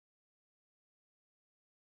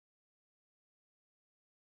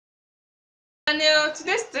And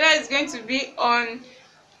today's tutorial is going to be on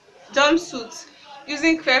jumpsuits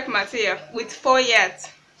using crepe material with 4 yards.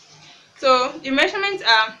 So the measurements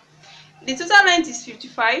are: the total length is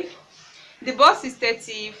 55, the bust is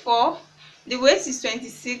 34, the waist is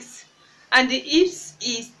 26, and the hips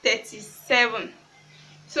is 37.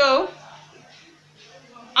 So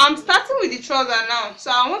I'm starting with the trouser now. So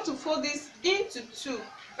I want to fold this into two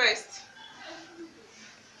first.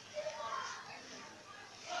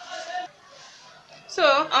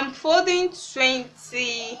 So I'm folding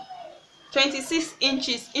 26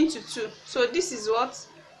 inches into two. So this is what,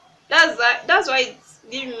 that's why it's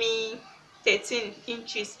giving me 13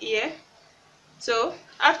 inches here. So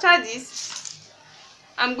after this,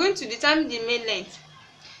 I'm going to determine the main length.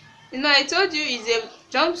 I told you it's a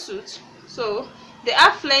jumpsuit, so the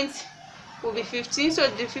half length will be 15, so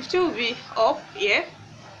the 15 will be up here.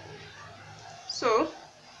 So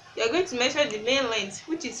you're going to measure the main length,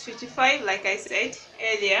 which is 55, like I said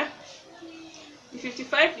earlier. The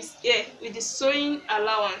 55 is here with the sewing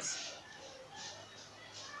allowance.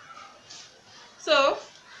 So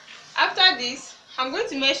after this, I'm going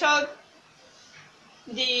to measure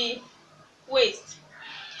the waist.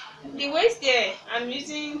 The waist there, I'm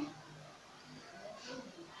using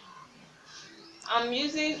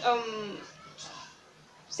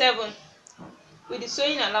 7 with the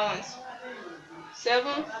sewing allowance.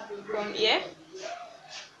 7 from here,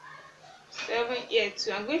 7 here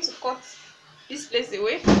too. I'm going to cut this place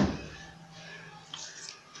away.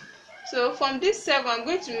 So from this 7, I'm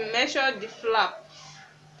going to measure the flap.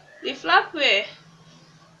 The flap where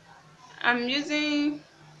I'm using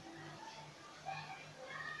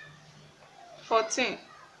 14.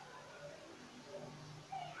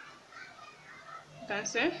 You can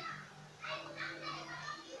see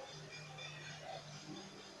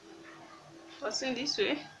 14 this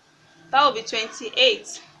way. That will be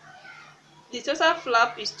 28. The total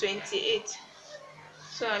flap is 28.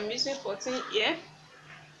 So I'm using 14 here,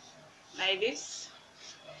 like this,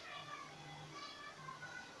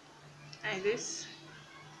 as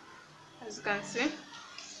you can see.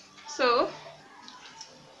 So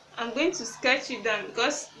I'm going to sketch it down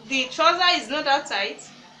because the trouser is not that tight.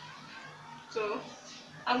 So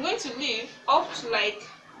I'm going to leave up to like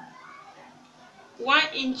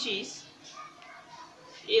 1 inches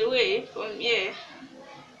away from here,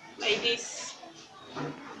 like this,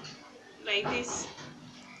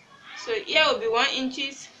 So here will be 1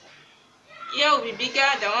 inches, here will be bigger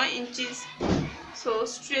than 1 inches. So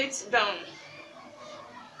straight down,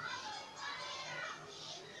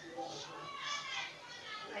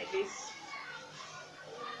 like this.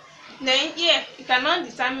 Then here you cannot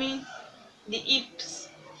determine the hips.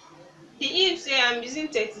 The hips here I'm using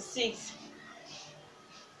 36.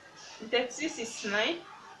 The 36 is 9.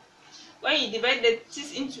 When you divide the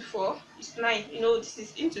 36 into 4, it's 9. This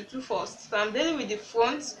is into 2 first. So I'm dealing with the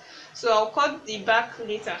front, so I'll cut the back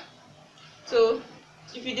later. So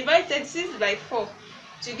if you divide 36 by 4,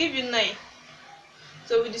 it will give you 9.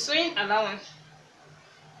 So with the sewing allowance,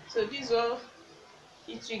 so this is what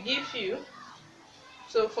it will give you.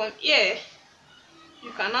 So from here,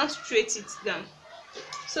 you can now straight it down.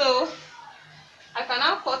 So I can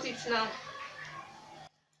now cut it now.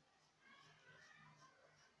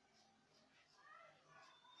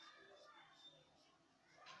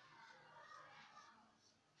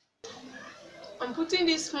 I'm putting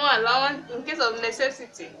this small allowance in case of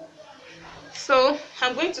necessity. So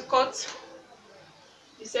I'm going to cut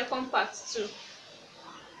the second part too.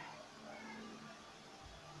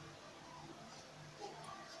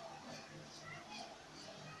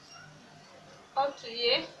 Up to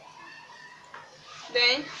here.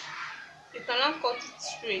 Then you cannot cut it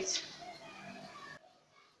straight.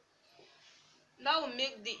 That will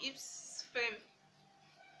make the hips firm.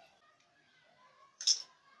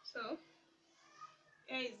 So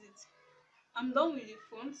here is it. I'm done with the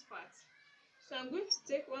front part. So I'm going to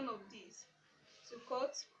take one of these to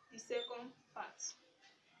cut the second part,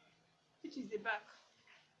 which is the back.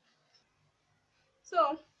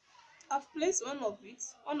 So I've placed one of the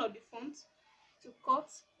front, to cut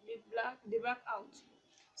the back out.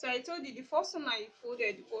 So I told you the first one I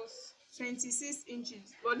folded was 26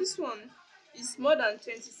 inches, but this one is more than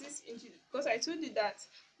 26 inches because I told you that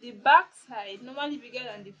the back side normally bigger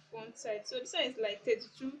than the front side. So this one is like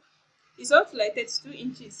 32. It's up to like 32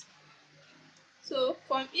 inches. So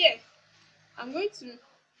from here, I'm going to,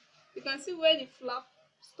 you can see where the flap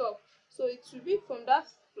stop. So it will be from that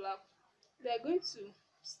flap. They are going to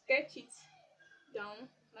sketch it down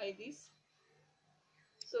like this.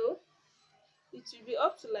 So it will be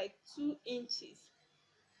up to like 2 inches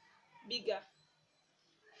bigger.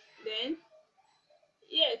 Then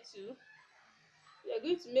here too, We are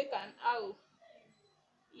going to make an arrow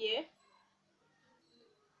here.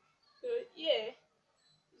 So here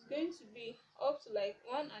it's going to be up to like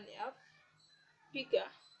 1.5 bigger,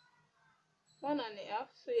 1.5.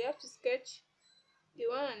 So you have to sketch the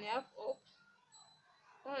 1.5 up,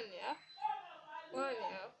 1.5, 1.5,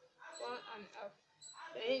 1.5.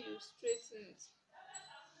 Then you straighten it.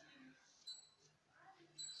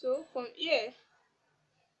 So from here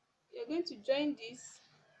you're going to join this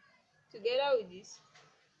together with this,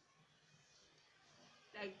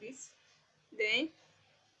 like this. Then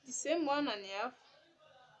the same 1.5,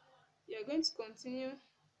 you're going to continue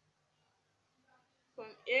from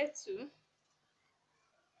here to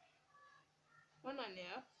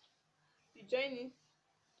 1.5. You join it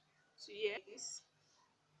to here, like this,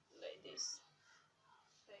 like this,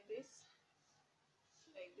 like this,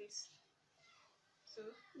 like this. So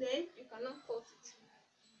then you cannot cut it.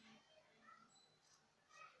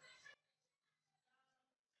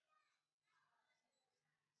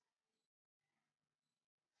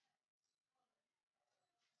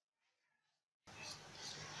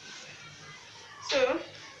 So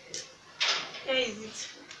here is it.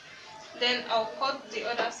 Then I'll cut the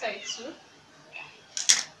other side too.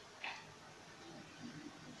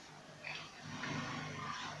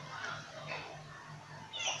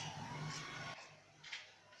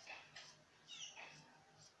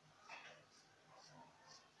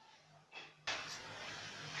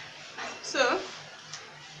 So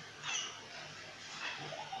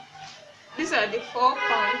these are the 4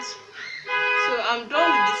 points. So I'm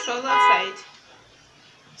done with the trouser side.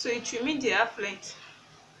 So it will mean the half length.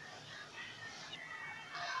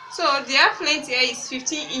 So the half length here is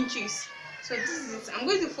 15 inches. So this is it. I'm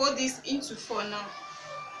going to fold this into 4 now.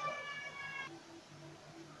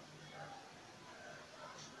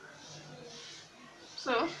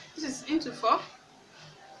 So this is into 4.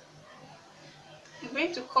 I'm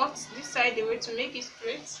going to cut this side away to make it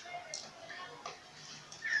straight.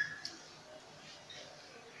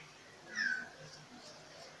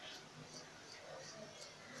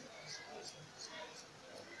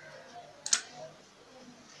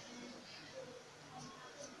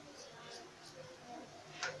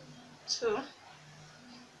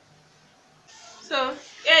 So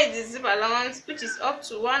here is the zip allowance, which is up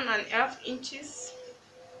to 1.5 inches.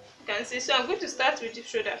 You can see. So I'm going to start with the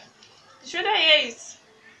shoulder. The shoulder here is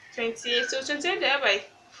 28. So 28 divided by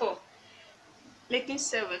 4, making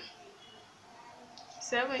 7.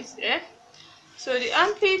 7 is there. So the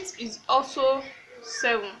armpit is also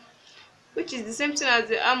 7, which is the same thing as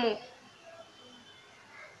the armhole.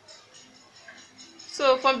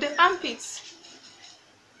 So from the armpits,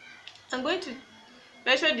 I'm going to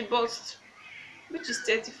measure the bust, which is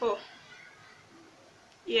 34.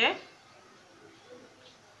 Yeah.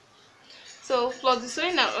 So plus the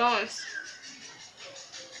sewing allowance,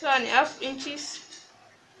 2.5 inches.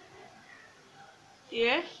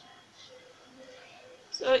 Yeah.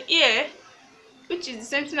 So here, which is the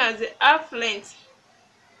same thing as the half length.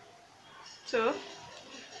 So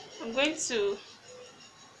I'm going to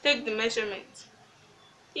take the measurement.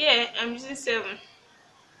 Here I'm using 7.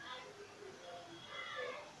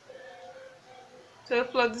 So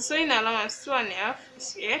plus the sewing allowance, 2.5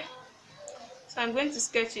 is here. So I'm going to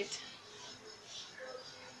sketch it.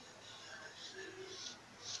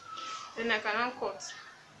 Then I can now cut.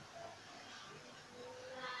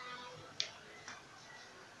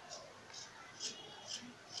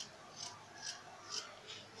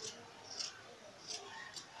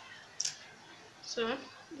 So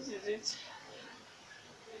this is it.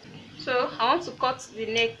 So I want to cut the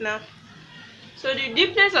neck now. So the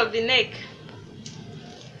deepness of the neck,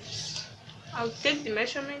 I'll take the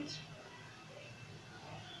measurement.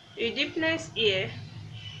 The deepness here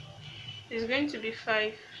is going to be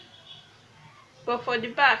 5, but for the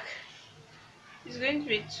back it's going to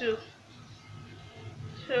be 2.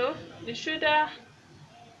 So the shoulder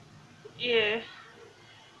here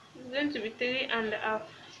is going to be 3.5.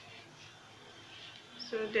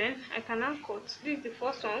 So then I can now cut. This is the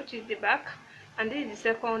first one, which is the back, and this is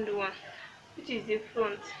the second one, which is the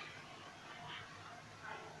front.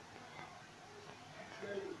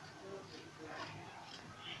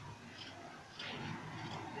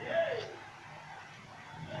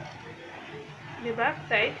 The back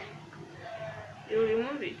side, you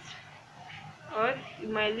remove it, or you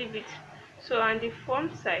might leave it. So on the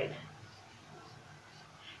front side,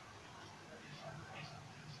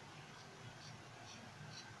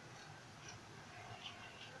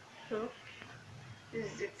 so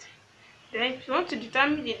this is it. Then if you want to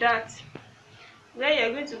determine the dart, where you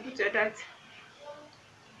are going to put your dart,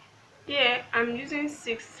 here I'm using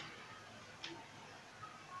 6.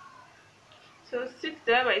 So 6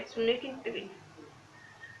 divided by 2 making 3.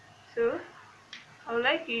 So I would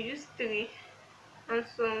like you use 3 and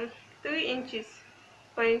some 3 inches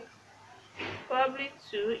point, probably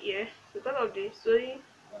 2 here because of the sewing.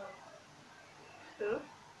 So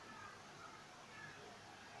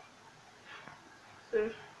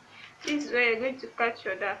this is where you're going to catch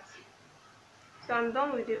your dart. So I'm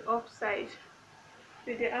done with the up side,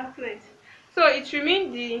 with the outlet. So it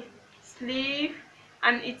remains the sleeve,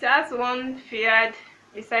 and it has one thread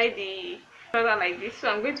beside the trouser like this. So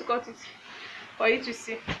I'm going to cut it for you to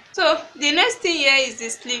see. So the next thing here is the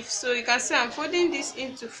sleeve. So you can see I'm folding this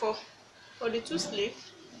into 4 for the 2 sleeve.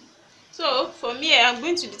 So from here I'm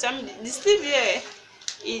going to determine the sleeve here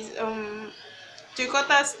is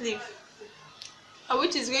 3/4 sleeve,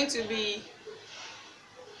 which is going to be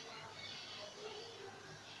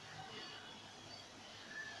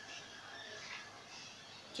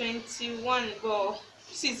 21, but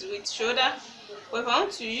this is with shoulder. But if I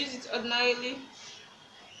want to use it ordinarily,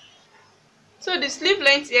 so the sleeve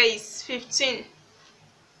length here is 15.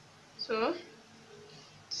 So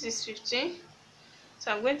this is 15.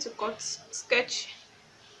 So I'm going to sketch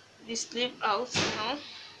the sleeve out now.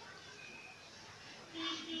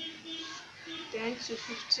 Then to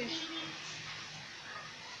 15.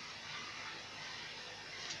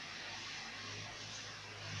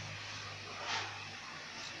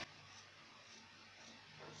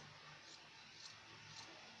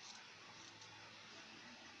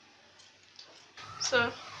 So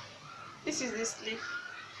this is the sleeve.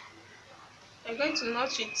 I'm going to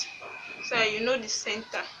notch it so you know the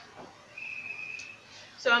center.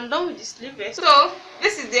 So I'm done with the sleeve. So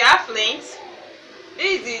this is the half length.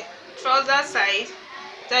 This is the trouser side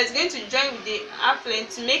that is going to join with the half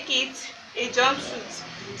length to make it a jumpsuit.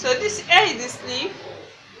 So this here is the sleeve.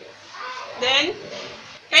 Then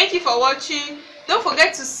thank you for watching. Don't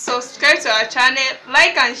forget to subscribe to our channel,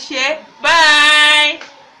 like and share. Bye.